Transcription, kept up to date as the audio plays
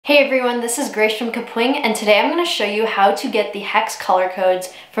Hey everyone, this is Grace from Kapwing, and today I'm going to show you how to get the hex color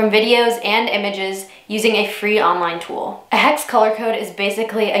codes from videos and images using a free online tool. A hex color code is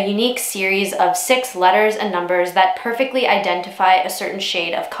basically a unique series of 6 letters and numbers that perfectly identify a certain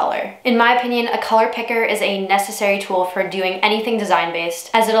shade of color. In my opinion, a color picker is a necessary tool for doing anything design-based,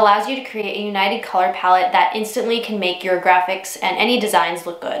 as it allows you to create a united color palette that instantly can make your graphics and any designs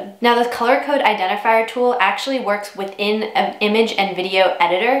look good. Now, the color code identifier tool actually works within an image and video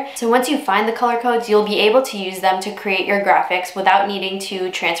editor. So once you find the color codes, you'll be able to use them to create your graphics without needing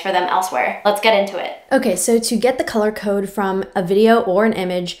to transfer them elsewhere. Let's get into it. Okay, so to get the color code from a video or an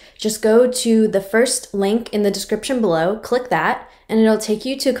image, just go to the first link in the description below, click that, and it'll take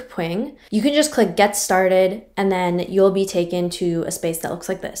you to Kapwing. You can just click Get Started, and then you'll be taken to a space that looks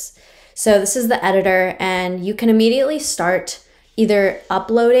like this. So this is the editor, and you can immediately start either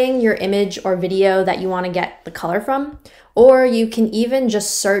uploading your image or video that you want to get the color from, or you can even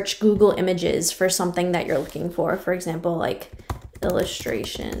just search Google Images for something that you're looking for example, like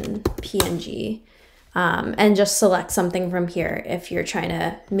illustration, PNG, and just select something from here if you're trying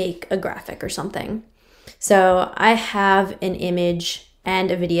to make a graphic or something. So I have an image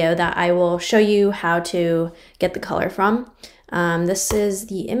and a video that I will show you how to get the color from. This is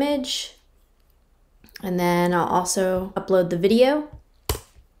the image, and then I'll also upload the video.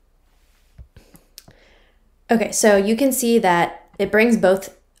 Okay, so you can see that it brings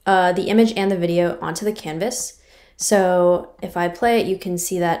both the image and the video onto the canvas. So if I play it, you can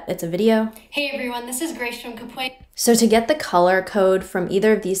see that it's a video. Hey everyone, this is Grace from Kapwing. So to get the color code from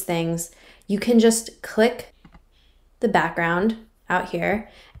either of these things, you can just click the background out here,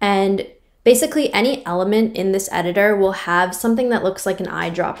 and basically any element in this editor will have something that looks like an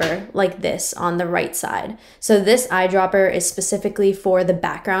eyedropper, like this on the right side. So this eyedropper is specifically for the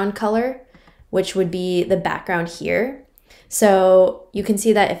background color, which would be the background here. So you can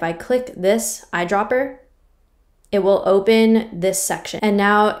see that if I click this eyedropper, it will open this section. And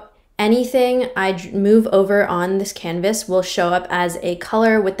now anything I move over on this canvas will show up as a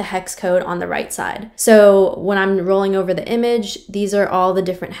color with the hex code on the right side. So when I'm rolling over the image, these are all the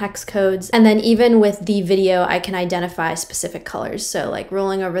different hex codes. And then even with the video, I can identify specific colors. So like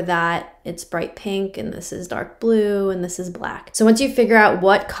rolling over that, it's bright pink, and this is dark blue, and this is black. So once you figure out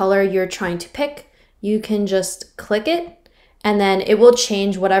what color you're trying to pick, you can just click it, and then it will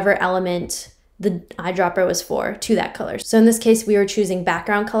change whatever element the eyedropper was for to that color. So in this case, we were choosing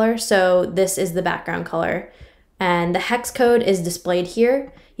background color. So this is the background color, and the hex code is displayed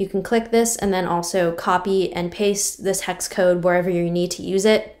here. You can click this and then also copy and paste this hex code wherever you need to use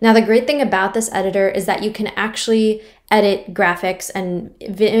it. Now, the great thing about this editor is that you can actually edit graphics and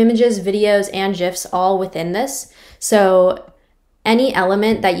images, videos, and GIFs all within this. So any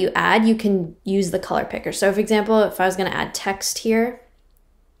element that you add, you can use the color picker. So for example, if I was gonna add text here,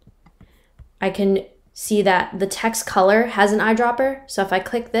 I can see that the text color has an eyedropper. So if I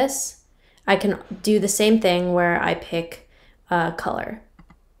click this, I can do the same thing where I pick a color,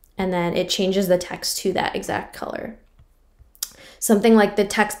 and then it changes the text to that exact color. Something like the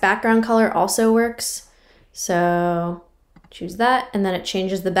text background color also works. So choose that, and then it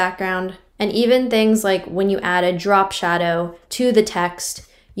changes the background. And even things like when you add a drop shadow to the text,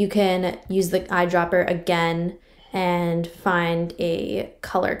 you can use the eyedropper again and find a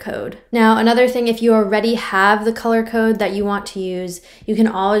color code. Now, another thing, if you already have the color code that you want to use, you can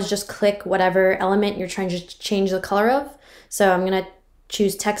always just click whatever element you're trying to change the color of. So I'm gonna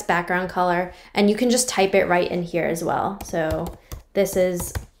choose text background color, and you can just type it right in here as well. So this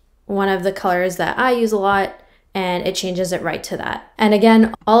is one of the colors that I use a lot, and it changes it right to that. And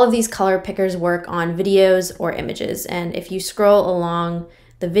again, all of these color pickers work on videos or images. And if you scroll along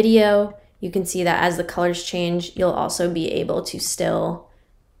the video, you can see that as the colors change, you'll also be able to still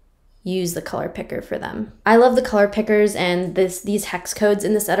use the color picker for them. I love the color pickers and these hex codes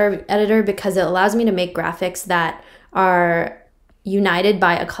in this editor because it allows me to make graphics that are united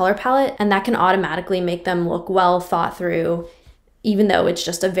by a color palette, and that can automatically make them look well thought through, even though it's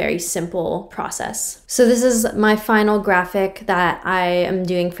just a very simple process. So this is my final graphic that I am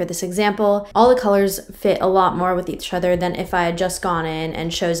doing for this example. All the colors fit a lot more with each other than if I had just gone in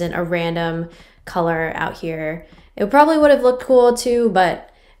and chosen a random color out here. It probably would have looked cool too, but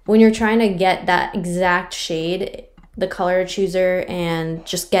when you're trying to get that exact shade, the color chooser and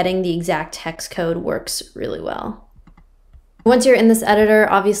just getting the exact hex code works really well. Once you're in this editor,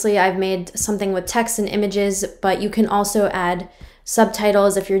 obviously I've made something with text and images, but you can also add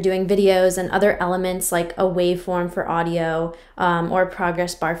subtitles if you're doing videos, and other elements like a waveform for audio or a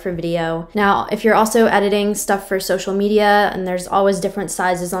progress bar for video. Now, if you're also editing stuff for social media, and there's always different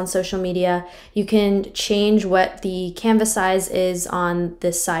sizes on social media, you can change what the canvas size is on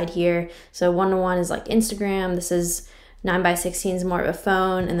this side here. So 1:1 is like Instagram. This is 9:16 is more of a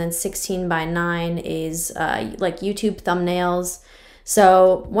phone, and then 16:9 is like YouTube thumbnails.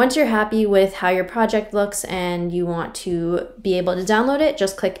 So once you're happy with how your project looks and you want to be able to download it,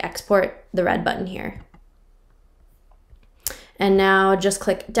 just click export, the red button here. And now just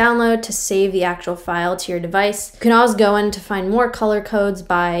click download to save the actual file to your device. You can always go in to find more color codes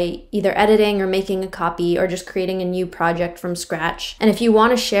by either editing or making a copy or just creating a new project from scratch. And if you want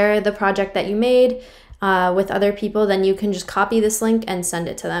to share the project that you made with other people, then you can just copy this link and send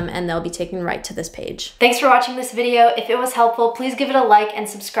it to them, and they'll be taken right to this page. Thanks for watching this video. If it was helpful, please give it a like and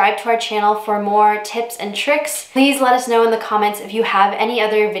subscribe to our channel for more tips and tricks. Please let us know in the comments if you have any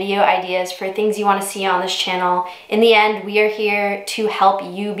other video ideas for things you want to see on this channel. In the end, we are here to help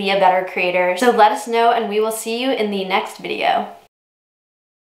you be a better creator. So let us know, and we will see you in the next video.